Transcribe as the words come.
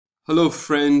Hello,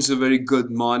 friends. A very good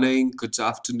morning, good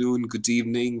afternoon, good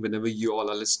evening, whenever you all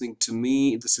are listening to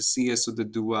me. This is CS of the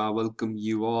Dua. Welcome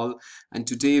you all. And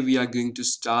today we are going to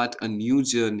start a new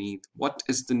journey. What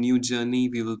is the new journey?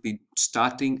 We will be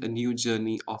starting a new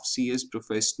journey of CS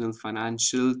Professional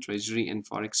Financial, Treasury, and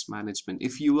Forex Management.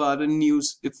 If you are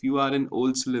an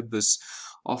old syllabus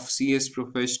of CS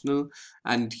Professional,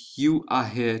 and you are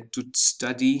here to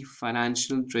study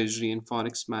financial, treasury and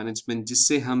forex management,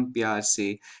 जिसे हम प्यार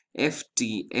से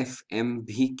FTFM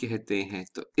भी कहते हैं,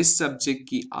 तो इस subject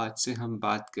की आज से हम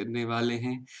बात करने वाले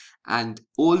हैं। एंड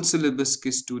ओल्ड सिलेबस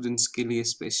के स्टूडेंट्स के लिए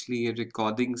स्पेशली ये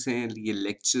रिकॉर्डिंग्स हैं, ये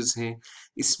लेक्चर्स हैं।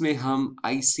 इसमें हम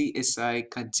ICSI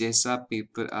का जैसा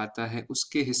पेपर आता है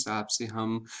उसके हिसाब से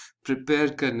हम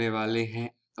प्रिपेयर करने वाले हैं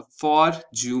for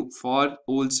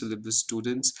old syllabus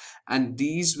students, and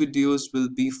these videos will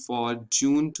be for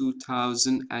June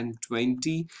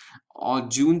 2020 और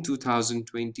June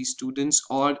 2020 students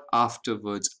और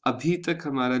afterwards। अभी तक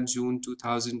हमारा June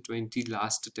 2020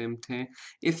 last attempt है।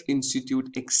 If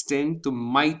institute extend तो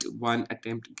might one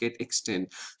attempt get extend।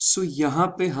 So यहाँ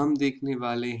पे हम देखने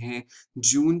वाले हैं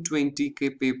June 20 के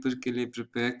पेपर के लिए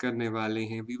प्रिपेयर करने वाले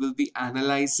हैं। We will be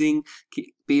analyzing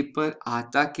कि पेपर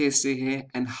आता कैसे है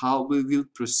and how we will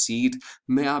proceed.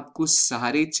 मैं आपको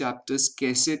सारे चैप्टर्स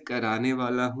कैसे कराने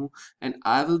वाला हूँ and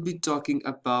I will be talking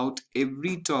about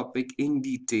every topic in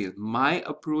detail. My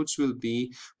approach will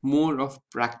be more of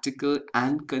practical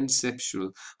and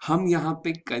conceptual. हम यहाँ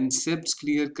पे concepts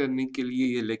clear करने के लिए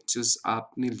ये lectures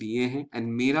आपने लिए हैं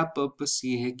and मेरा purpose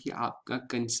ये है कि आपका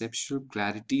conceptual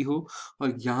clarity हो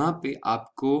और यहाँ पे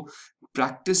आपको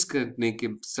practice करने के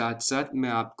साथ साथ मैं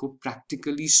आपको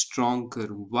practically strong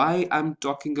करूँ. Why I'm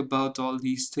talking about all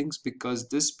these things? Because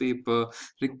this paper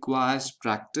requires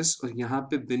practice और यहाँ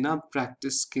पे बिना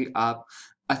practice के आप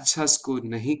अच्छा स्कोर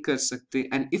नहीं कर सकते।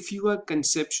 And if you are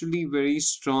conceptually very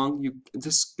strong, you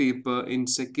this paper in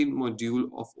second module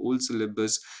of old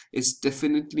syllabus is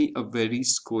definitely a very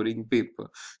scoring paper.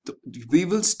 तो we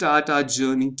will start our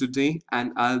journey today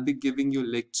and I will be giving you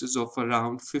lectures of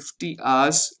around 50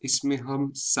 hours. इसमें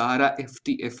हम सारा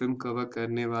FTFM cover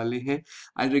करने वाले हैं।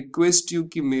 I request you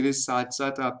कि मेरे साथ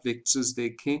साथ आप लेक्चर्स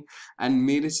देखें एंड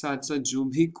मेरे साथ साथ जो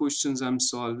भी questions I am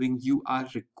solving, you are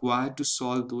required to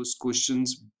solve those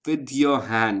questions with your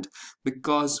hand,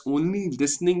 because only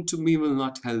listening to me will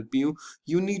not help you.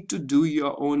 You need to do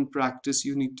your own practice,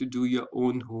 you need to do your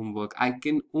own homework. I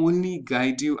can only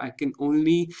guide you, I can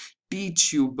only teach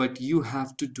you, but you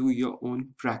have to do your own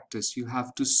practice. You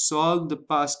have to solve the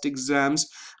past exams.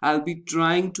 I'll be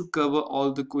trying to cover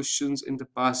all the questions in the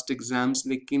past exams,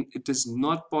 lekin it is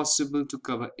not possible to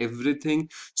cover everything,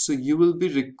 so you will be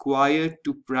required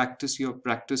to practice your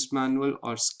practice manual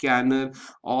or scanner,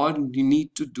 or you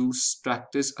need to do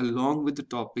practice along with the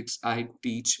topics I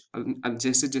teach.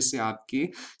 जैसे जैसे आपके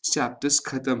chapters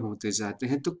खत्म होते जाते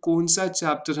हैं, तो कौन सा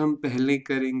चैप्टर हम पहले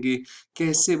करेंगे,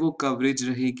 कैसे वो कवरेज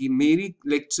रहेगी। मेरी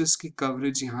लेक्चर्स की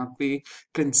कवरेज यहाँ पे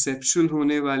कंसेप्चुअल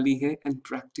होने वाली है एंड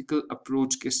प्रैक्टिकल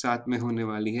अप्रोच के साथ में होने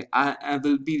वाली है। I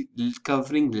will be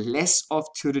covering less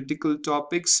of theoretical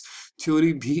topics.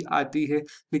 Theory भी आती है,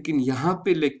 लेकिन यहाँ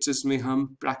पे लेक्चर्स में हम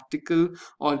प्रैक्टिकल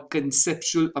और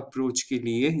कंसेप्चुअल अप्रोच के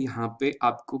लिए यहाँ पे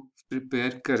आपको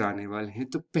प्रिपेयर कराने वाले हैं।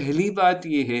 तो पहली बात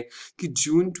ये है कि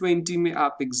जून 20 में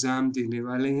आप एग्जाम देने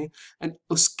वाले हैं एंड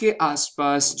उसके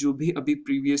आसपास जो भी अभी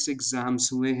प्रीवियस एग्जाम्स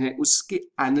हुए हैं उसके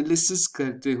एनालिसिस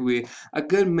करते हुए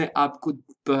अगर मैं आपको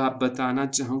बताना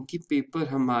चाहूँ कि पेपर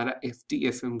हमारा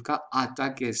FTFM का आता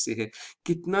कैसे है,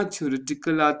 कितना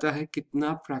थ्योरेटिकल आता है,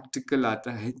 कितना प्रैक्टिकल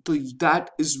आता है, तो that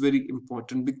is very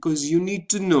important because you need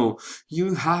to know,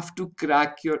 you have to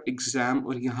crack your exam.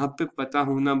 और यहाँ पे पता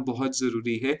होना बहुत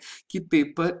जरूरी है कि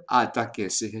पेपर आता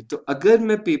कैसे है। तो अगर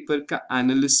मैं पेपर का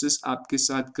एनालिसिस आपके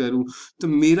साथ करूं तो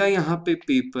मेरा यहाँ पे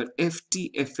पेपर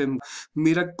FTFM,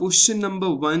 मेरा क्वेश्चन नंबर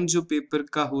 1 जो पेपर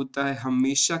का होता है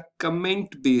हमेशा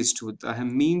कमेंट बेस्ड होता है।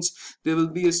 Means there will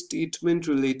be a statement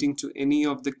relating to any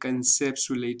of the concepts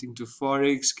relating to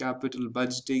forex, capital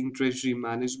budgeting, treasury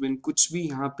management, कुछ भी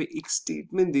यहाँ पे एक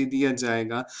स्टेटमेंट दे दिया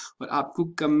जाएगा और आपको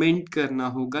कमेंट करना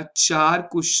होगा। 4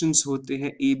 क्वेश्चंस होते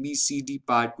हैं ABCD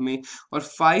पार्ट में और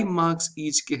 5 मार्क्स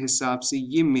ईच के हिसाब से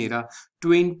ये मेरा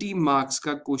 20 मार्क्स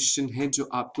का क्वेश्चन है जो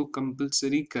आपको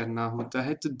कंपलसरी करना होता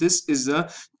है। तो this is a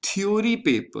theory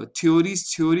paper,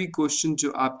 theory question जो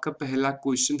आपका पहला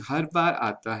क्वेश्चन हर बार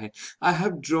आता है। I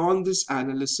have drawn this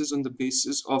analysis on the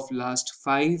basis of last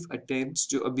 5 attempts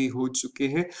जो अभी हो चुके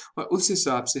हैं और उस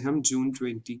हिसाब से हम जून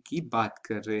 20 की बात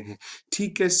कर रहे हैं।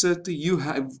 ठीक है सर, तो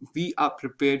we are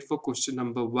prepared for question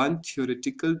number 1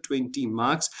 theoretical 20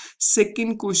 marks.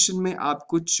 Second question में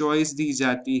आपको चॉइस दी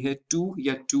जाती है 2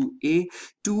 या 2A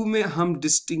टू में हम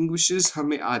डिस्टिंग्विशेस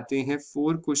हमें आते हैं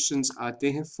 4 क्वेश्चंस आते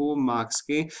हैं 4 मार्क्स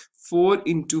के 4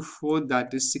 into 4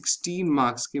 दैट इज 16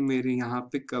 मार्क्स के मेरे यहाँ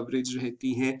पे कवरेज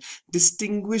रहती है।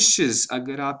 डिस्टिंग्विशेस,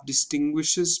 अगर आप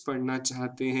डिस्टिंग्विशेस पढ़ना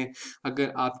चाहते हैं,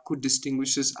 अगर आपको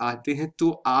डिस्टिंग्विशेस आते हैं तो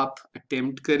आप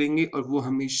अटेम्प्ट करेंगे और वो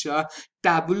हमेशा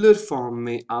टैबुलर फॉर्म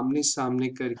में आमने सामने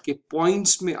करके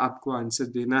पॉइंट्स में आपको आंसर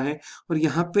देना है। और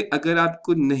यहाँ पे अगर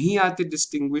आपको नहीं आते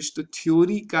डिस्टिंग्विश तो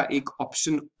थ्योरी का एक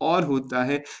ऑप्शन और होता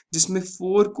है जिसमें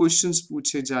 4 क्वेश्चंस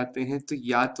पूछे जाते हैं, तो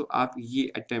या तो आप ये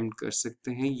अटेम्प्ट कर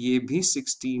सकते हैं, ये भी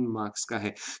 16 मार्क्स का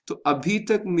है। तो अभी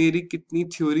तक मेरी कितनी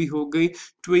थ्योरी हो गई?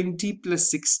 20 +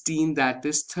 16 दैट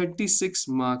इज 36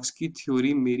 मार्क्स की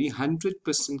थ्योरी मेरी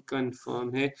 100%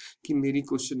 कंफर्म है कि मेरी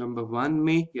क्वेश्चन नंबर 1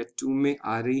 में या 2 में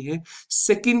आ रही है।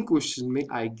 सेकेंड क्वेश्चन में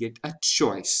आई गेट अ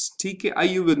चॉइस। ठीक है, are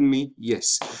you with me?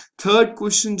 Yes. Third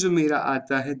question जो मेरा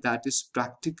आता है दैट इज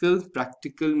प्रैक्टिकल।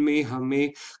 प्रैक्टिकल में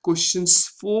हमें क्वेश्चंस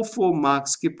 4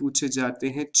 मार्क्स के पूछे जाते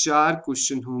हैं, 4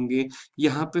 क्वेश्चन होंगे।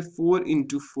 यहाँ पे 4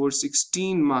 into 4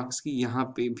 16 मार्क्स की यहाँ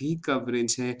पे भी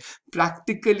कवरेज है।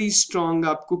 प्रैक्टिकली स्ट्रॉन्ग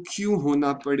आपको क्यों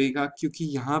होना पड़ेगा? क्योंकि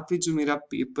यहाँ पे जो मेरा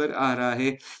पेपर आ रहा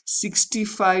है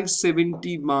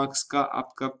 65-70 मार्क्स का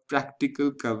आपका प्रैक्टिकल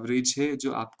कवरेज है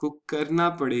जो आपको करना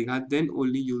पड़ेगा, then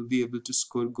only you will be able to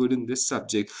score good in this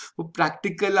subject. वो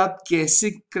प्रैक्टिकल आप कैसे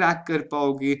क्रैक कर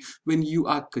पाओगे? When you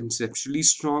are conceptually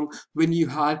strong, when you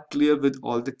are clear with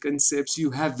all the concepts,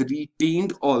 you have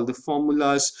retained all the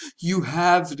formulas,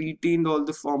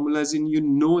 and you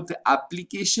know the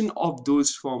application of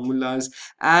those formulas,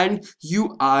 and you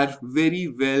are very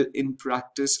well in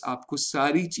practice। आपको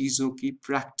सारी चीजों की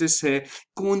practice है,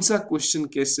 कौन सा question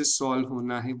कैसे solve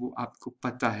होना है वो आपको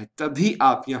पता है, तभी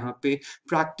आप यहाँ पे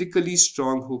प्रैक्टिकली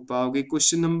स्ट्रांग हो पाओगे।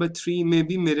 क्वेश्चन नंबर 3 में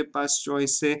भी मेरे पास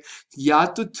चॉइस है, या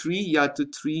तो 3 या तो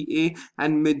 3A,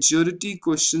 एंड मेजॉरिटी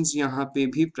क्वेश्चंस यहाँ पे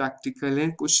भी प्रैक्टिकल हैं।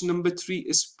 क्वेश्चन नंबर 3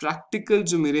 इस प्रैक्टिकल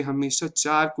जो मेरे हमेशा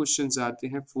 4 क्वेश्चंस आते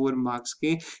हैं 4 मार्क्स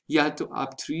के, या तो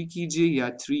आप 3 कीजिए या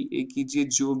 3A कीजिए,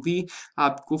 जो भी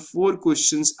आपको 4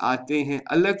 क्वेश्चंस आते हैं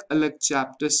अलग अलग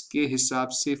चैप्टर्स के हिसाब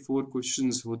से 4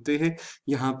 क्वेश्चंस होते हैं,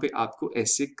 यहाँ पे आपको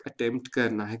ऐसे अटेम्प्ट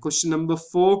करना है। Question number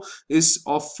 4 is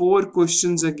of 4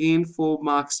 questions, again 4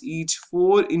 marks each,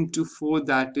 4 into 4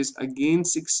 that is again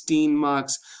 16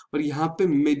 marks। और यहाँ पे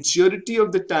मेजॉरिटी ऑफ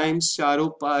द टाइम्स चारों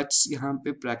पार्ट्स यहाँ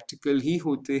पे प्रैक्टिकल ही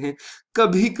होते हैं।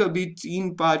 कभी कभी 3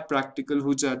 पार्ट प्रैक्टिकल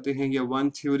हो जाते हैं, या 1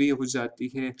 थ्योरी हो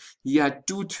जाती है, या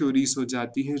 2 थ्योरीज हो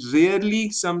जाती है, rarely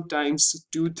sometimes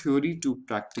 2 theory 2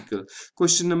 practical.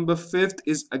 Question number 5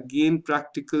 is again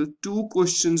practical, 2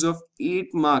 questions of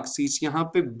 8 marks each. यहाँ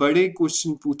पे बड़े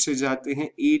क्वेश्चन पूछे जाते हैं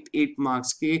 8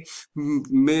 मार्क्स के।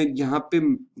 मैं यहाँ पे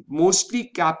मोस्टली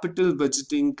कैपिटल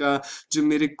बजटिंग का जो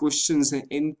मेरे क्वेश्चंस हैं,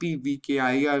 एनपीवी के,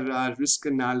 आईआरआर, रिस्क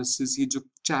एनालिसिस, ये जो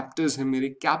चैप्टर्स हैं मेरे,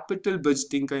 कैपिटल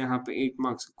बजटिंग का यहाँ पे 8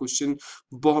 मार्क्स का क्वेश्चन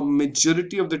बहुत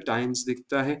मेजॉरिटी ऑफ द टाइम्स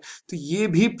दिखता है। तो ये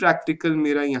भी प्रैक्टिकल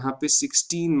मेरा यहाँ पे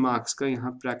 16 मार्क्स का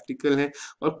यहाँ प्रैक्टिकल है।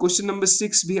 और क्वेश्चन नंबर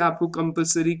 6 भी आपको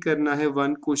कंपलसरी करना है,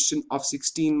 1 क्वेश्चन ऑफ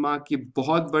 16 मार्क। ये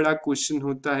बहुत बड़ा क्वेश्चन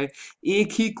होता है,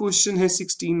 एक ही क्वेश्चन है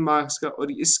 16 मार्क्स का,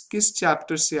 और इस किस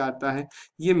चैप्टर से आता है?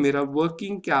 ये मेरा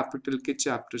वर्किंग कैपिटल के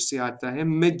चैप्टर से आता है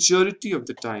majority of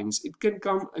the times. It can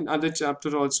come in other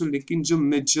chapter also, लेकिन जो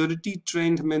मेजॉरिटी ट्रेंड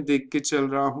मैं देख के चल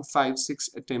रहा हूँ 5-6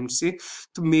 अटेम्प्ट से,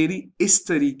 तो मेरी इस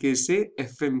तरीके से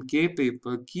एफएम के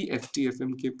पेपर की,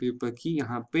 FTFM के पेपर की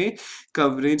यहाँ पे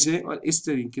कवरेज है, और इस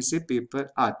तरीके से पेपर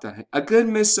आता है। अगर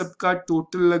मैं सबका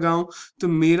टोटल लगाऊं तो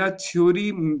मेरा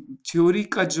थ्योरी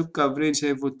का जो कवरेज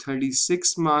है वो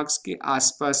 36 मार्क्स के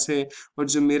आसपास है, और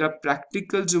जो मेरा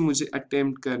प्रैक्टिकल जो मुझे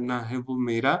अटेम्प्ट करना है वो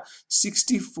मेरा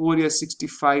 64 या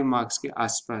 65 मार्क्स के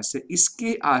आसपास है।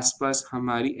 इसके आसपास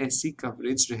हमारी ऐसी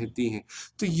कवरेज रहती है।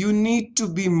 तो you need to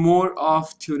be more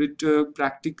of theoretical,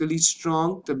 practically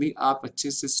strong, तभी आप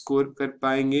अच्छे से स्कोर कर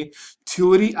पाएंगे।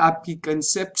 थ्योरी आपकी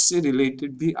कंसेप्ट से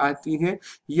रिलेटेड भी आती है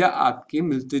या आपके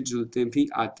मिलते जुलते भी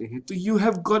आते हैं। तो you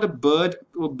have got a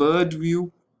bird view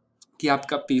कि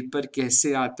आपका पेपर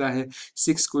कैसे आता है।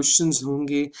 6 क्वेश्चंस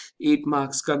होंगे, 8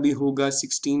 मार्क्स का भी होगा,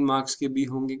 16 मार्क्स के भी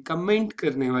होंगे, कमेंट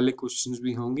करने वाले क्वेश्चंस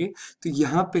भी होंगे। तो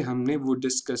यहाँ पे हमने वो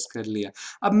डिस्कस कर लिया।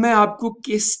 अब मैं आपको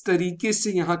किस तरीके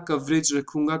से यहाँ कवरेज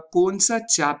रखूंगा, कौन सा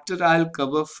chapter I will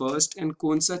cover first and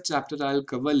कौन सा chapter I will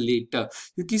cover letter,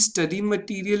 क्योंकि स्टडी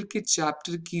मटेरियल के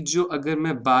चैप्टर की जो अगर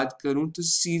मैं बात करूं तो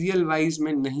सीरियल वाइज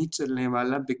में नहीं चलने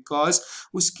वाला, बिकॉज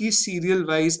उसकी सीरियल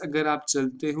वाइज अगर आप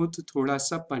चलते हो तो थोड़ा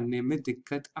सा पढ़ने में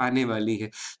दिक्कत आने वाली है।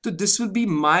 तो this will be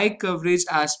my coverage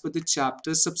as per the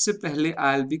chapter. सबसे पहले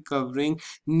I will be covering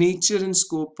nature and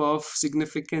scope of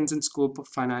significance and scope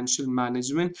of financial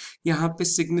management. यहाँ पे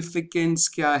सिग्निफिकेंस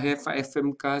क्या है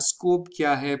एफएम का, स्कोप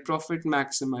क्या है, प्रॉफिट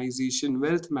मैक्सिमाइजेशन,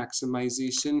 वेल्थ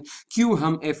मैक्सिमाइजेशन, क्यों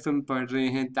हम एफएम पढ़ रहे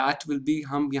हैं, दैट विल बी,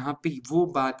 हम यहाँ पे वो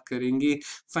बात करेंगे।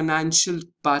 फाइनेंशियल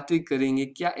बातें करेंगे,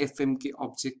 क्या एफएम के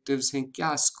ऑब्जेक्टिव्स हैं,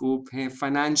 क्या स्कोप है,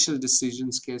 फाइनेंशियल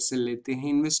डिसीजंस कैसे लेते हैं,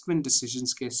 इन्वेस्टमेंट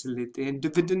डिसीजंस कैसे लेते हैं,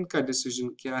 डिविडेंड का डिसीजन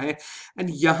क्या है। एंड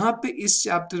यहाँ पे इस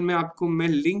चैप्टर में आपको मैं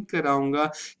लिंक कराऊंगा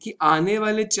कि आने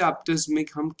वाले चैप्टर्स में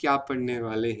हम क्या पढ़ने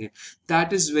वाले हैं।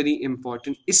 That is very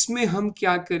important. इसमें हम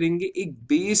क्या करेंगे, एक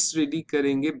बेस रेडी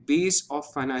करेंगे, बेस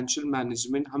ऑफ फाइनेंशियल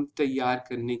मैनेजमेंट हम तैयार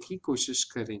करने की कोशिश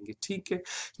करेंगे, ठीक है।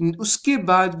 उसके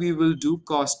बाद we will do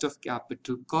cost of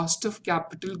capital. Cost of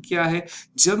capital क्या है,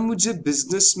 जब मुझे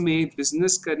बिजनेस में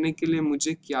बिजनेस करने के लिए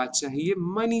मुझे क्या चाहिए,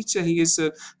 मनी चाहिए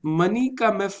सर। मनी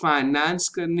का मैं फाइनेंस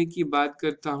करने की बात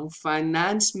करता हूँ।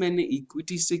 फाइनेंस मैंने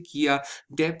इक्विटी से किया,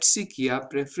 डेब्ट से किया,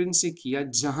 प्रेफरेंस से किया,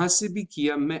 जहां से भी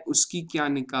किया मैं उसकी क्या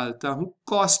निकालता हूँ,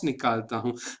 कॉस्ट निकालता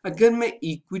हूँ। अगर मैं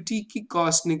इक्विटी की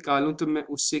कॉस्ट निकालूं तो मैं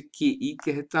उससे केई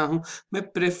कहता हूँ। मैं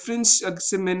प्रेफरेंस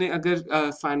से मैंने अगर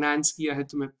फाइनेंस किया है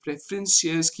तो मैं प्रेफरेंस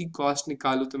शेयर्स की कॉस्ट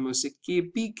निकालूं तो मैं उसे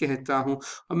केपी कहता हूँ।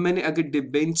 और मैंने अगर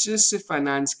डिबेंचर्स से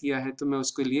फाइनेंस किया है तो मैं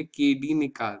उसके लिए केडी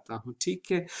निकालता हूँ,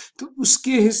 ठीक है। तो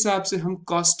उसके हिसाब से हम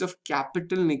कॉस्ट ऑफ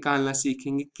कैपिटल निकालना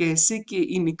सीखेंगे, कैसे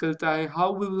केई निकलता है,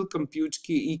 हाउ वी विल कंप्यूट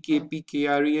केई, KP,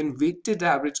 केआरई and weighted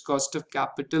average cost of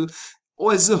capital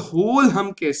और एज अ होल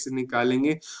हम कैसे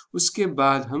निकालेंगे। उसके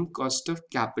बाद हम कॉस्ट ऑफ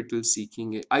कैपिटल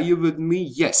सीखेंगे। Are you with me?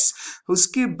 Yes.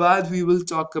 उसके बाद we will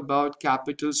talk about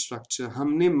capital structure.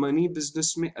 हमने मनी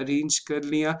बिजनेस में अरेंज कर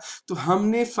लिया, तो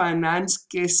हमने फाइनेंस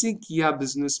कैसे किया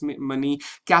बिजनेस में मनी,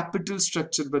 कैपिटल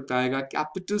स्ट्रक्चर बताएगा।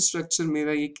 कैपिटल स्ट्रक्चर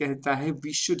मेरा ये कहता है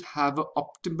we should have a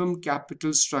optimum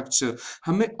capital structure.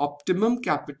 हमें ऑप्टिमम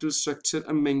कैपिटल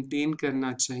स्ट्रक्चर मेंटेन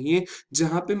करना चाहिए,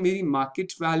 जहां पे मेरी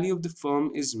market value of the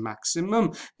firm is maximum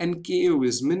and KO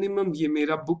is minimum, ये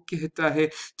मेरा बुक कहता है।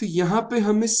 तो यहाँ पे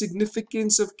हमें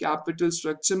सिग्निफिकेंस ऑफ कैपिटल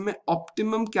स्ट्रक्चर में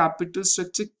ऑप्टिमम कैपिटल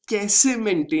स्ट्रक्चर कैसे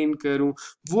मेंटेन करूं,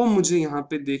 वो मुझे यहाँ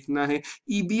पे देखना है।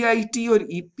 EBIT और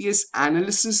EPS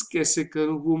एनालिसिस कैसे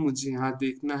करूं, वो मुझे यहाँ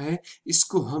देखना है।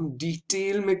 इसको हम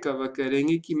डिटेल में कवर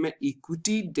करेंगे कि मैं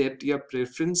इक्विटी, डेब्ट या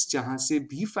प्रेफरेंस जहां से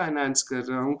भी फाइनेंस कर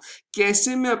रहा हूं,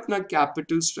 कैसे मैं अपना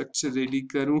कैपिटल स्ट्रक्चर रेडी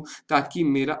करूं ताकि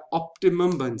मेरा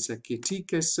ऑप्टिमम बन सके,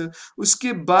 ठीक है सर।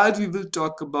 उसके बाद we will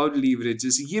talk about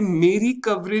leverages. ये मेरी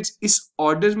कवरेज इस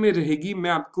ऑर्डर में रहेगी, मैं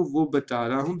आपको वो बता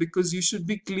रहा हूं because you should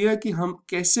be clear कि हम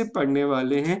कैसे पढ़ने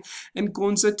वाले हैं एंड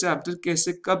कौन सा चैप्टर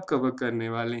कैसे कब कवर करने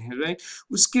वाले हैं, राइट।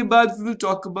 उसके बाद we will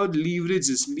talk about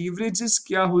leverages. Leverages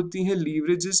क्या होती हैं?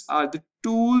 Leverages are the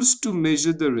tools to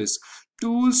measure the risk.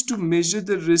 Tools to measure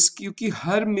the risk, क्योंकि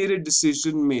हर मेरे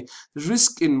डिसीजन में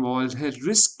रिस्क इन्वॉल्व है।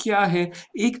 रिस्क क्या है?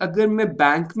 एक अगर मैं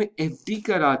बैंक में FD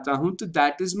कराता हूं तो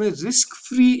that is my risk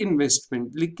free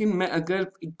investment, लेकिन मैं अगर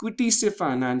इक्विटी से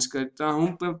फाइनेंस करता हूं,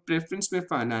 प्रेफरेंस में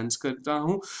फाइनेंस करता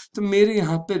हूं, तो मेरे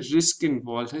यहाँ पे रिस्क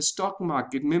इन्वॉल्व है। स्टॉक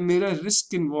मार्केट में मेरा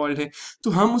रिस्क इन्वॉल्व है,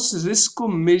 तो हम उस रिस्क को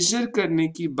मेजर करने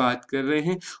की बात कर रहे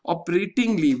हैं।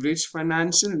 Operating leverage,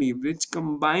 financial leverage,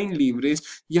 combined leverage,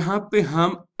 यहाँ पे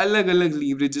हम अलग अलग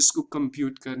लीवरेजेस को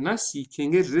कंप्यूट करना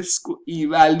सीखेंगे, रिस्क को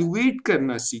इवैल्यूएट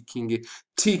करना सीखेंगे,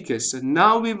 ठीक है सर।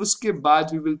 नाउ वी उसके बाद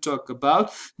we will talk about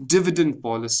dividend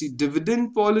policy. Dividend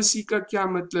policy का क्या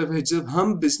मतलब है? जब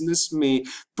हम बिजनेस में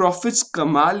प्रॉफिट्स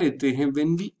कमा लेते हैं,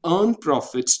 व्हेन वी अर्न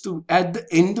प्रॉफिट्स, तो at the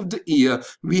end of the year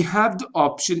we have the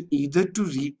option either to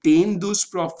retain those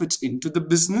profits into the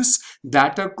business,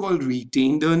 that are called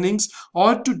retained earnings,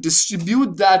 और to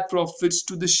distribute that profits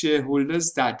to the share holders,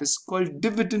 that is called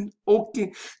dividend. Okay,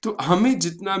 तो हमें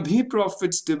जितना भी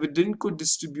profits dividend को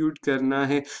distribute करना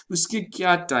है, उसके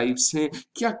क्या टाइप्स हैं,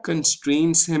 क्या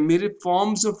कंस्ट्रेंट्स हैं, मेरे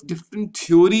फॉर्म्स ऑफ डिफरेंट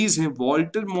थ्योरीज हैं।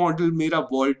 वॉल्टर मॉडल मेरा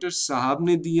वॉल्टर साहब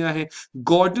ने दिया है,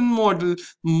 Gordon model,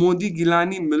 Modi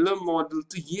Gilani Miller model,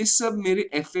 तो ये सब मेरे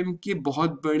FM के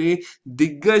बहुत बड़े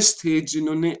दिग्गज थे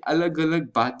जिन्होंने अलग अलग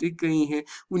बातें कही हैं।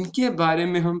 उनके बारे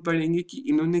में हम पढ़ेंगे कि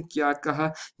इन्होंने क्या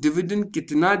कहा, डिविडेंड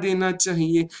कितना देना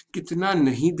चाहिए, कितना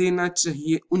नहीं देना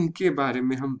चाहिए, उनके बारे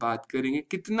में हम बात करेंगे।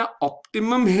 कितना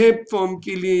ऑप्टिमम है फर्म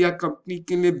के लिए या कंपनी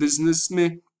के लिए बिजनेस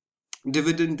में,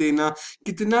 डिविडेंड देना,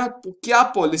 कितना, क्या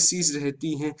पॉलिसीज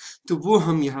रहती हैं, तो वो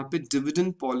हम यहाँ पे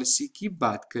डिविडेंड पॉलिसी की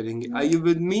बात करेंगे। Are you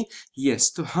with me?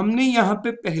 Yes. तो हमने यहाँ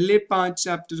पे पहले 5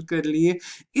 चैप्टर कर लिए।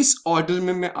 इस ऑर्डर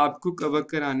में मैं आपको कवर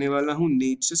कराने वाला हूँ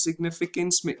नेचर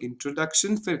सिग्निफिकेंस में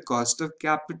इंट्रोडक्शन, फिर कॉस्ट ऑफ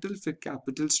कैपिटल, फिर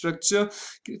कैपिटल स्ट्रक्चर,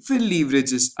 फिर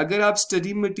लीवरेजेस। अगर आप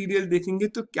स्टडी मटेरियल देखेंगे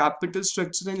तो capital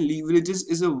structure and leverages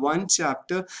is a one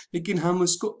chapter, लेकिन हम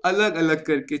उसको अलग अलग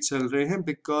करके चल रहे हैं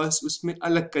बिकॉज उसमें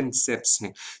अलग कंसेप्ट्स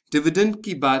हैं। डिविडेंड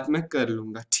की बात मैं कर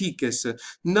लूंगा, ठीक है sir.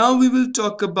 Now we will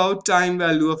talk about time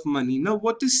value of money. Now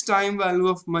what is time value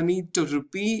of money? Two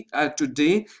rupee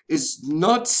today is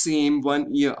not same 1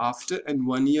 year after and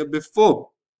 1 year before.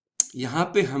 यहाँ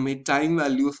पे हमें टाइम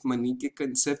वैल्यू ऑफ मनी के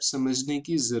concept समझने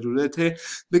की जरूरत है,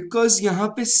 because यहाँ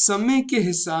पे समय के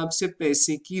हिसाब से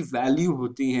पैसे की वैल्यू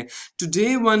होती है। टुडे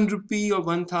 1 रुपी और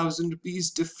 1000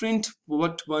 रुपीज डिफरेंट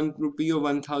व्हाट 1 रुपी और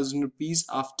 1000 रुपीज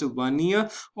आफ्टर 1 year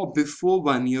और बिफोर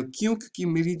 1 year। क्यों? क्योंकि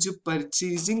मेरी जो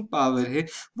परचेजिंग पावर है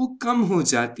वो कम हो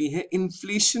जाती है,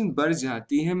 इन्फ्लेशन बढ़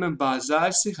जाती है। मैं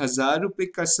बाजार से 1000 रुपए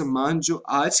का सामान जो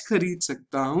आज खरीद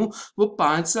सकता हूँ वो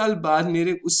 5 साल बाद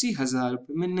मेरे उसी 1000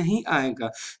 रुपए में नहीं आएगा।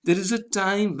 There is a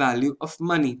time value of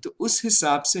money. तो उस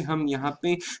हिसाब से हम यहाँ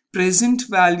पे प्रेजेंट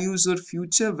वैल्यूज और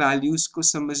फ्यूचर वैल्यूज को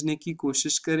समझने की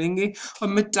कोशिश करेंगे। और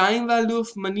मैं टाइम वैल्यू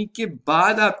ऑफ मनी के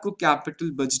बाद आपको कैपिटल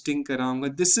बजटिंग कराऊंगा।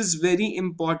 This is very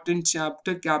important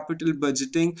chapter, capital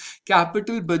budgeting.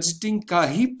 Capital budgeting का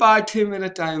ही पार्ट है मेरा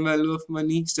time value of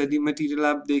money, study material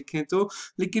आप देखें तो।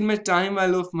 लेकिन मैं टाइम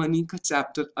वैल्यू ऑफ मनी का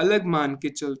चैप्टर अलग मान के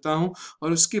चलता हूँ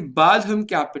और उसके बाद हम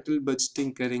कैपिटल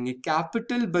बजटिंग करेंगे।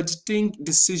 कैपिटल बजटिंग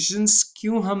डिसीजंस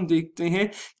क्यों हम देखते हैं?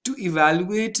 To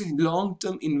evaluate long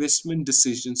term investment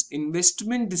decisions.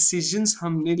 Investment decisions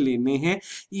हमने लेने हैं,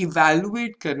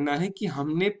 इवैल्यूएट करना है कि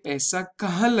हमने पैसा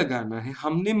कहाँ लगाना है।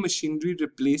 हमने मशीनरी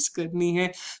रिप्लेस करनी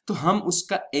है तो हम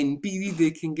उसका एनपीवी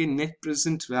देखेंगे, net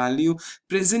present value,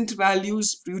 present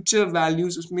values, future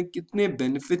values, उसमें कितने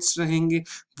बेनिफिट्स रहेंगे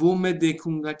वो मैं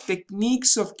देखूंगा।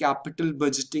 टेक्निक्स ऑफ कैपिटल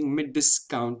बजटिंग में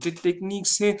डिस्काउंटेड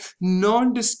टेक्निक्स है,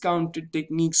 नॉन डिस्काउंटेड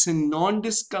टेक्निक्स है। नॉन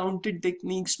डिस्काउंटेड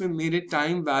टेक्निक्स में मेरे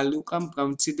टाइम वैल्यू का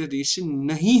कंसिडरेशन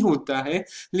नहीं होता है,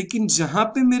 लेकिन जहां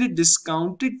पे मेरे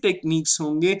डिस्काउंटेड टेक्निक्स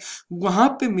होंगे वहां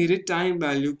पे मेरे टाइम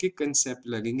वैल्यू के कंसेप्ट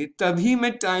लगेंगे। तभी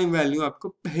मैं टाइम वैल्यू आपको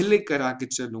पहले करा के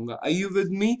चलूंगा। Are you with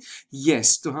me?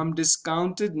 Yes. तो हम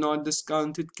discounted, non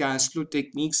discounted cash flow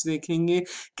techniques देखेंगे,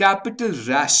 capital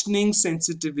rationing,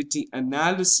 sensitivity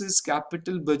analysis,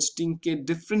 capital budgeting के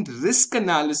डिफरेंट रिस्क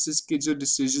एनालिसिस के जो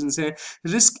डिसीजंस हैं,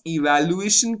 रिस्क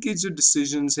इवैल्यूएशन के जो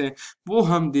डिसीजंस हैं वो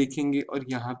हम देखेंगे और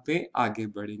यहाँ पे आगे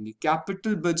बढ़ेंगे।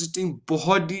 कैपिटल बजटिंग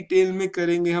बहुत डिटेल में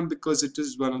करेंगे हम because it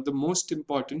is one of the most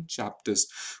important chapters.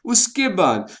 उसके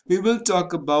बाद we will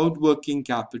talk about working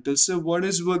capital. So what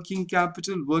is working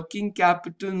capital? Working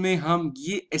capital में हम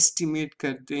ये एस्टिमेट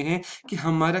करते हैं कि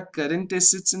हमारा current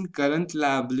assets and current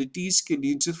liabilities के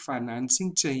लिए जो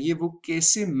फाइनेंसिंग चाहिए वो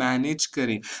कैसे मैनेज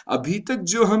करें। अभी तक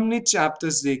जो हमने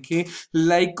चैप्टर्स देखे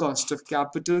like cost of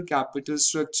capital, capital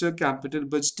structure, capital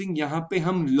budgeting, यहाँ पे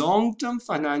हम लॉन्ग टर्म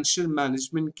फाइनेंशियल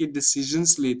मैनेजमेंट के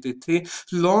डिसीजंस लेते थे,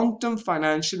 लॉन्ग टर्म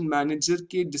फाइनेंशियल मैनेजर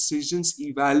के डिसीजंस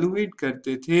इवैल्यूएट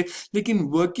करते थे। लेकिन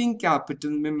वर्किंग कैपिटल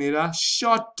में मेरा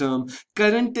शॉर्ट टर्म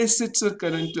करंट एसेट्स और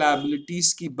करंट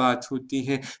लायबिलिटीज की बात होती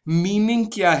है। मीनिंग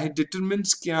क्या है,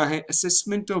 डिटरमिनेंट्स क्या है,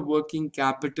 assessment of working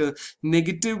capital,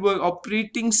 negative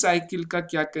operating cycle का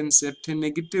क्या कंसेप्ट है,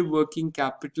 नेगेटिव वर्किंग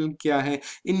कैपिटल क्या है,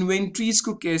 इन्वेंट्रीज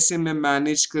को कैसे मैं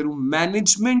मैनेज करूं,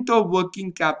 management of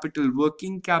working capital,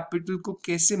 working capital को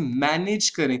कैसे मैनेज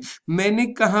करें। मैंने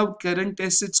कहा करंट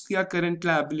एसेट्स या करंट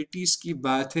लायबिलिटीज की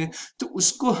बात है तो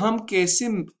उसको हम कैसे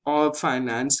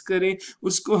फाइनेंस करें,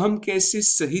 उसको हम कैसे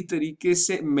सही तरीके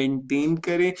से मेंटेन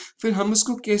करें, फिर हम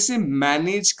उसको कैसे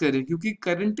मैनेज करें। क्योंकि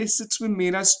करंट एसेट्स में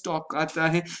मेरा स्टॉक आता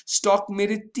है, स्टॉक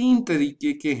मेरे 3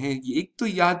 तरीके के हैं। एक तो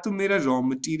या तो मेरा रॉ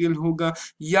मटेरियल होगा,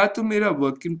 या तो मेरा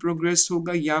वर्क इन प्रोग्रेस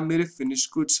होगा, या मेरे फिनिश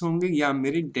गुड्स होंगे, या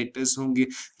मेरे डेटर्स होंगे।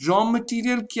 रॉ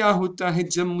मटेरियल क्या होता है?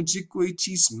 जब मुझे कोई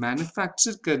चीज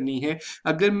मैन्युफैक्चर करनी है,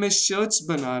 अगर मैं शर्ट्स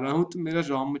बना रहा हूं तो मेरा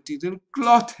रॉ मटेरियल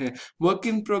क्लॉथ है। Work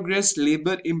in progress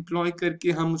labour employ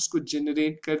करके हम उसको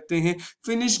जनरेट करते हैं।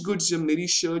 फिनिश गुड्स जब मेरी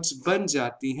शर्ट्स बन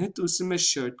जाती हैं तो उसे मैं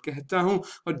शर्ट कहता हूं,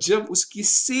 और जब उसकी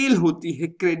सेल होती है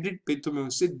क्रेडिट पे तो मैं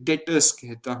उसे डेटर्स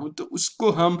कहता हूं। तो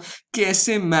उसको हम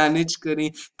कैसे मैनेज करें,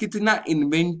 कितना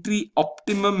इन्वेंट्री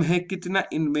ऑप्टिमम है, कितना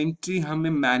इन्वेंट्री हमें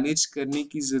मैनेज करने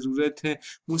की जरूरत है,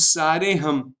 वो सारे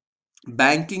हम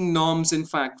बैंकिंग नॉर्म्स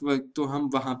इनफैक्ट वर्क तो हम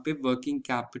वहां पे वर्किंग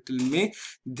कैपिटल में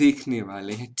देखने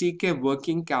वाले हैं। ठीक है,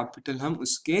 वर्किंग कैपिटल हम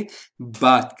उसके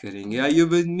बाद करेंगे। Are you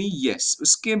with me? Yes.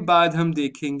 उसके बाद हम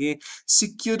देखेंगे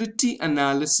security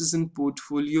analysis and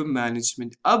portfolio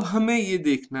management. अब हमें ये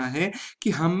देखना है कि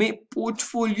हमें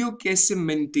पोर्टफोलियो कैसे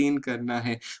मेंटेन करना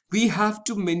है। We have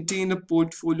to maintain a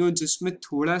portfolio जिसमें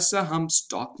थोड़ा सा हम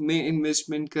स्टॉक में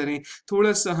इन्वेस्टमेंट करें,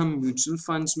 थोड़ा सा हम म्यूचुअल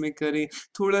फंड्स में करें,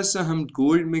 थोड़ा सा हम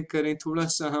गोल्ड में करें, थोड़ा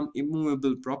सा हम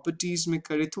इमूवेबल प्रॉपर्टीज में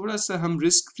करें, थोड़ा सा हम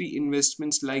risk free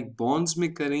investments like bonds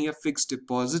में करें या फिक्स्ड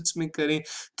डिपॉजिट्स में करें।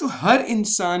 तो हर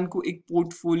इंसान को एक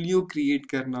पोर्टफोलियो क्रिएट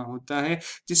करना होता है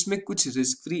जिसमें कुछ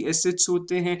रिस्क फ्री एसेट्स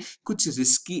होते हैं, कुछ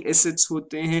रिस्की एसेट्स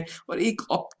होते हैं, और एक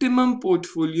ऑप्टिमम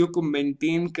पोर्टफोलियो को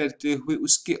मेंटेन करते हुए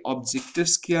उसके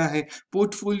ऑब्जेक्टिव्स क्या है,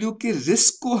 पोर्टफोलियो के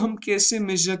रिस्क को हम कैसे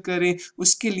मेजर करें,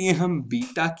 उसके लिए हम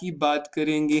बीटा की बात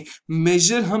करेंगे।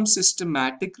 मेजर हम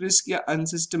सिस्टमैटिक रिस्क या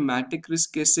अनसिस्टमैटिक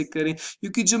रिस्क कैसे करें,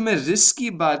 क्योंकि जो मैं रिस्क की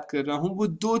बात कर रहा हूं वो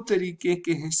दो तरीके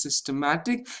के हैं,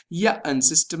 सिस्टमैटिक या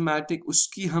अनसिस्टमैटिक,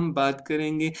 उसकी हम बात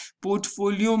करेंगे।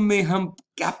 पोर्टफोलियो में हम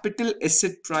कैपिटल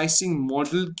एसेट प्राइसिंग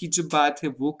मॉडल की जो बात है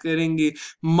वो करेंगे।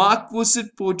 मार्कवोसिट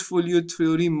portfolio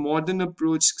theory, modern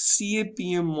approach,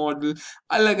 CAPM model,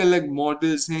 अलग अलग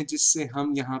मॉडल्स हैं जिससे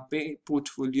हम यहाँ पे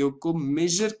पोर्टफोलियो को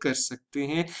मेजर कर सकते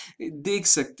हैं, देख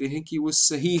सकते हैं कि वो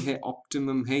सही है,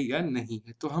 ऑप्टिमम है या नहीं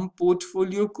है। तो हम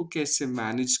पोर्टफोलियो को कैसे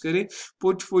मैनेज करें,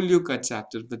 पोर्टफोलियो का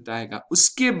चैप्टर बताएगा।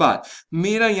 उसके बाद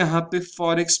मेरा यहाँ पे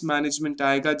फॉरेक्स मैनेजमेंट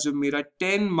आएगा जो मेरा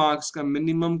 10 मार्क्स का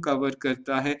मिनिमम कवर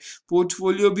करता है।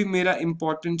 पोर्टफोलियो भी मेरा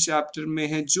इंपॉर्टेंट चैप्टर में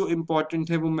है, जो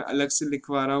इंपॉर्टेंट है वो मैं अलग से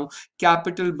लिखवा रहा हूँ।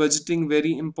 Capital budgeting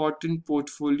very important,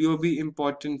 portfolio भी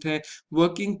इंपॉर्टेंट है,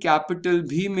 वर्किंग कैपिटल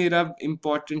भी मेरा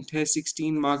इंपॉर्टेंट है,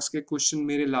 16 मार्क्स के क्वेश्चन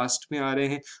मेरे लास्ट में आ रहे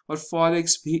हैं, और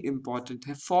फॉरेक्स भी इंपॉर्टेंट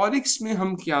है। फॉरेक्स में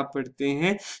हम क्या पढ़ते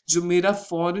हैं, जो मेरा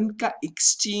फॉरेन का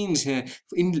एक्सचेंज है,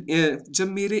 जब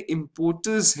मेरे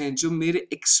इंपोर्टर्स हैं, जो मेरे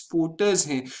एक्सपोर्टर्स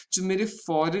हैं, जो मेरे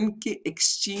फॉरेन के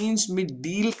एक्सचेंज में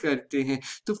डील करते हैं,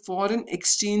 तो फॉरेन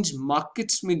एक्सचेंज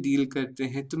मार्केट्स में डील करते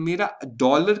हैं, तो मेरा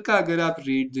डॉलर का अगर आप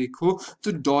रेट देखो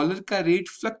तो डॉलर का रेट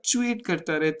फ्लक्चुएट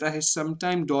करता रहता है।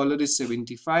 Sometime dollar is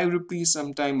 75 rupees,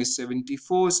 sometime is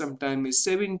 74, sometime is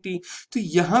 70। तो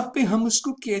यहाँ पे हम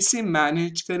उसको कैसे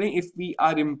मैनेज करें, इफ वी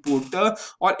आर इम्पोर्टर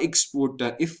और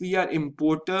exporter, if we are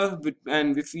importer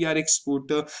and if we are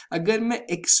exporter. अगर मैं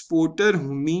एक्सपोर्टर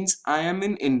हूँ means I am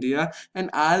in India and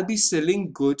I will be selling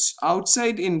goods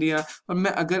outside India, और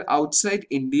मैं अगर आउटसाइड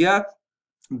इंडिया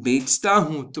बेचता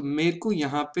हूं तो मेरे को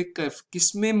यहाँ पे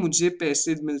किस में मुझे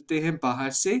पैसे मिलते हैं, बाहर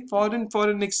से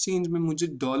फॉरेन एक्सचेंज में मुझे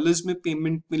डॉलर्स में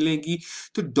पेमेंट मिलेगी।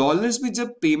 तो डॉलर्स में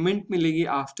जब पेमेंट मिलेगी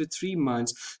आफ्टर 3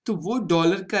 मंथ्स, तो वो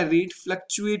डॉलर का रेट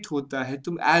फ्लक्चुएट होता है।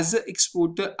 तो as a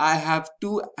exporter I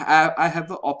have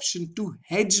a option to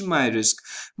hedge my risk.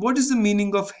 What is the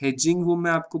meaning of hedging, वो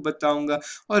मैं आपको बताऊंगा।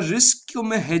 और रिस्क को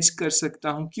मैं हेज कर सकता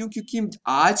हूँ, क्यों? क्योंकि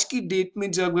आज की डेट में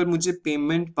जब अगर मुझे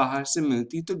पेमेंट बाहर से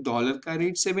मिलती तो डॉलर का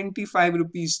रेट 75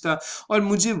 रुपीज था, और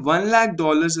मुझे $1 लाख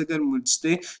अगर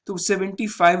मुझसे, तो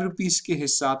 75 रुपीज के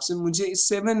हिसाब से मुझे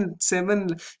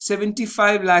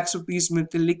 75 लाख रुपीज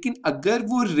मिलते। लेकिन अगर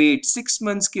वो रेट 6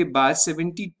 मंथ्स के बाद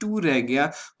 72 रह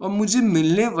गया और मुझे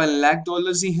मिलने $1 लाख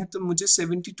ही है, तो मुझे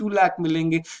 72 लाख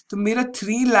मिलेंगे, तो मेरा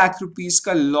 3 लाख रुपीज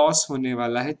का लॉस होने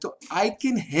वाला है। तो I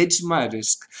can hedge my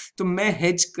risk, तो मैं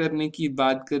हेज करने की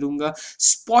बात करूंगा।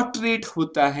 स्पॉट रेट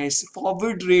होता है,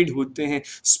 फॉरवर्ड रेट होते हैं।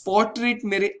 स्पॉट रेट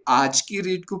मेरे आज के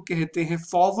रेट को कहते हैं,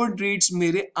 फॉरवर्ड रेट्स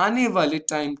मेरे आने वाले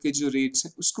टाइम के जो रेट्स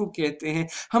हैं उसको कहते हैं।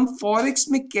 हम फॉरेक्स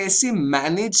में कैसे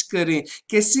मैनेज करें,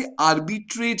 कैसे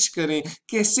आर्बिट्रेज करें,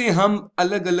 कैसे हम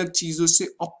अलग अलग चीजों से,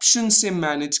 ऑप्शन से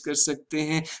मैनेज कर सकते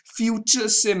हैं, फ्यूचर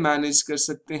से मैनेज कर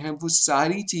सकते हैं, वो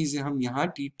सारी चीजें हम यहाँ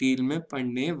डिटेल में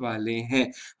पढ़ने वाले हैं।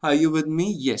 Are you with me?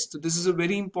 Yes. So this is a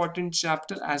very important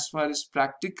chapter as far as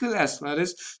practical, as far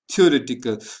as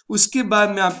theoretical. उसके बाद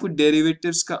मैं आपको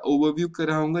डेरिवेटिव्स का ओवरव्यू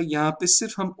कराऊंगा। यहाँ पे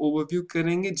सिर्फ हम ओवरव्यू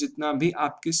करेंगे जितना भी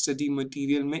आपके स्टडी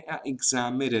मटेरियल में या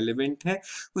एग्जाम में रेलेवेंट है।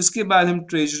 उसके बाद हम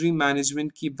ट्रेजरी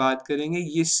मैनेजमेंट की बात करेंगे।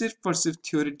 ये सिर्फ और सिर्फ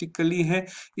थियोरिटिकली है,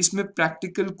 इसमें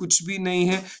प्रैक्टिकल कुछ भी नहीं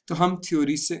है, तो हम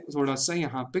थ्योरी से थोड़ा सा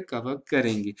यहाँ पे कवर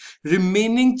करेंगे।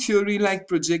 Remaining theory like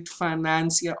project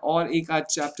finance या और एक आध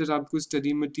चैप्टर आपको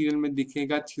स्टडी मटेरियल में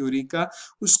दिखेगा थ्योरी का,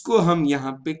 उसको हम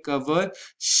यहाँ पे कवर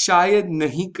शायद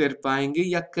नहीं कर पाएंगे,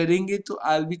 या करेंगे तो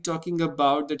I will be talking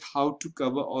about that how to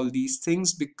cover all these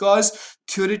things, because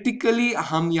theoretically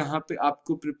हम यहाँ पे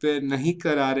आपको प्रिपेयर नहीं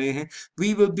करा रहे हैं.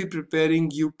 We will be preparing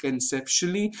you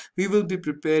conceptually. We will be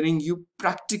preparing you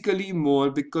practically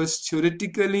more because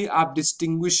theoretically आप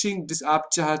आप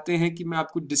चाहते हैं कि मैं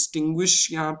आपको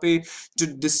distinguish यहाँ पे जो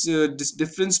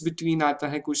difference between आता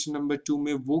है क्वेश्चन नंबर 2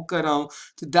 में वो कराऊं,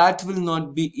 तो that will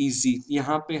not be easy.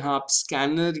 यहाँ पे आप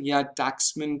स्कैनर या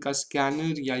टैक्समैन का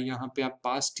स्कैनर या यहाँ पे आप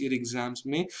पास्ट ईयर एग्जाम्स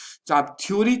में तो आप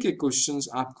थ्योरी के क्वेश्चंस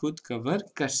आप खुद कवर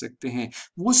कर सकते हैं.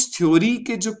 वो थ्योरी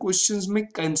के जो क्वेश्चंस में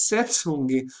कंसेप्ट्स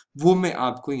होंगे वो मैं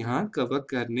आपको यहाँ कवर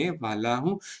करने वाला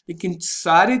हूँ, लेकिन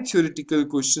सारे theoretical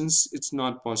questions it's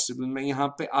not possible. मैं यहाँ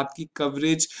पे आपकी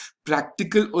कवरेज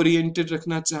प्रैक्टिकल ओरिएंटेड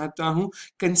रखना चाहता हूँ,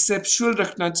 कंसेप्चुअल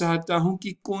रखना चाहता हूँ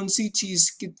कि कौन सी चीज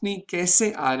कितनी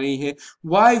कैसे आ रही है,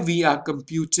 why we are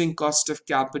computing cost of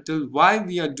capital, why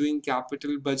we are doing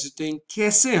capital budgeting,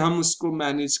 कैसे हम उसको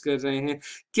मैनेज कर रहे हैं,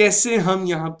 कैसे हम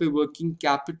यहाँ पे वर्किंग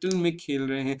कैपिटल में खेल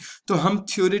रहे हैं. तो हम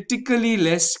theoretically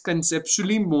less,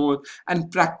 conceptually more and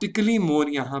practically मोर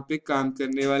यहाँ पे काम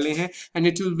करने वाले हैं. And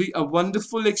it will be a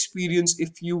wonderful experience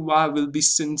if you are will be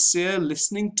sincere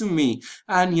listening to me.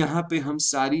 And यहाँ पे हम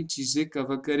सारी चीजें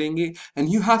कवर करेंगे and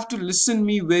you have to listen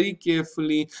me very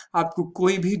carefully. आपको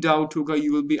कोई भी डाउट होगा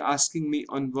you will be asking me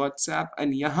on WhatsApp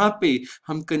and यहाँ पे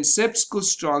हम कंसेप्ट्स को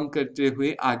स्ट्रॉन्ग करते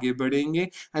हुए आगे बढ़ेंगे.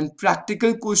 एंड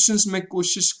प्रैक्टिकल क्वेश्चंस मैं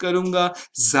कोशिश करूंगा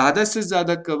ज्यादा से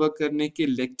ज्यादा कवर करने के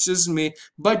लेक्चर्स में,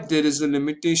 but there is a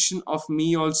limitation of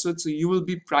me also, so you will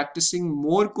be practising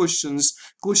more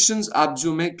questions आप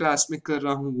जो मैं क्लास में कर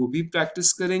रहा हूं वो भी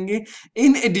प्रैक्टिस करेंगे.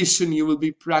 In addition you will be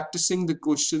practising the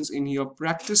questions in your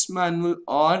practice manual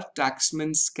और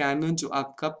टैक्समैन स्कैनर जो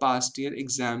आपका पास्ट ईयर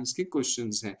एग्जाम्स के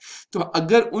क्वेश्चंस हैं. तो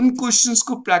अगर उन क्वेश्चंस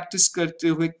को प्रैक्टिस करते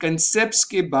हुए कंसेप्ट्स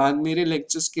के बाद मेरे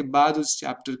लेक्चर्स के बाद उस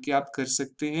चैप्टर के आप कर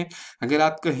सकते हैं. अगर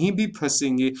आप कहीं भी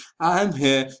फंसेंगे, I am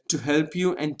here to help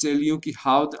you and tell you ki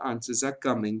how the answers are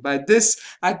coming. By this,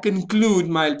 I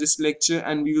conclude this lecture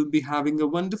and we will be having a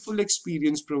wonderful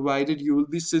experience provided you will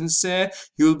be sincere,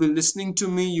 you will be listening to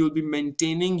me, you will be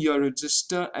maintaining your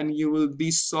register and you will be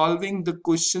solving the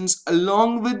questions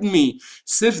along with me.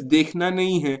 सिर्फ देखना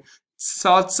नहीं है,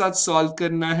 साथ साथ solve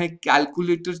करना है,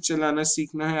 calculator चलाना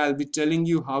सीखना है. आई be telling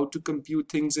you how to compute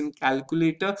things in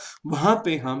calculator. वहां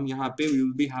पे हम यहाँ पे we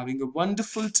will be having a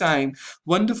wonderful time,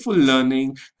 wonderful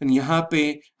learning and यहाँ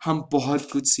पे हम बहुत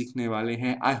कुछ सीखने वाले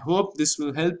हैं. I hope this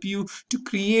will help you to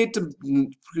create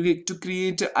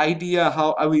idea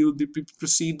how we will be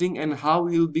proceeding and how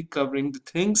we will be covering the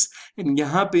things. And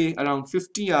यहाँ पे अराउंड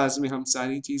 50 आवर्स में हम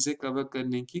सारी चीजें कवर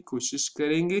करने की कोशिश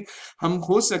करेंगे. हम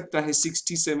हो सकता है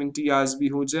 60-70 hours भी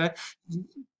हो जाए.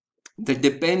 That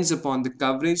depends upon the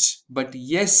coverage, but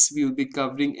yes, we will be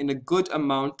covering in a good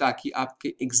amount ताकि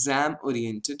आपके exam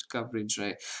oriented coverage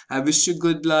रहे. I wish you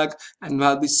good luck and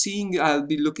I'll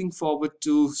be looking forward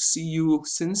to see you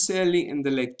sincerely in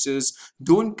the lectures.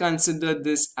 Don't consider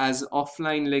this as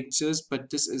offline lectures, but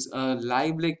this is a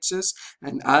live lectures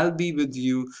and I'll be with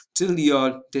you till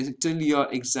your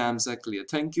exams are clear.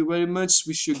 Thank you very much.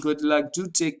 Wish you good luck. Do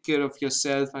take care of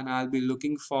yourself and I'll be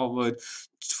looking forward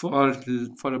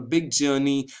for a big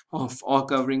journey of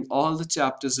covering all the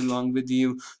chapters along with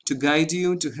you to guide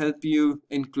you, to help you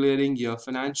in clearing your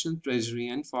financial treasury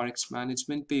and forex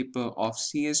management paper of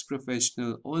CS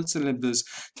Professional old syllabus.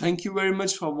 Thank you very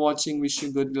much for watching. Wish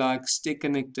you good luck. Stay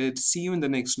connected. See you in the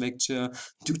next lecture.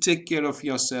 Do take care of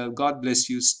yourself. God bless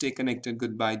you. Stay connected.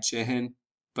 Goodbye. Jai Hind.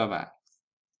 Bye bye.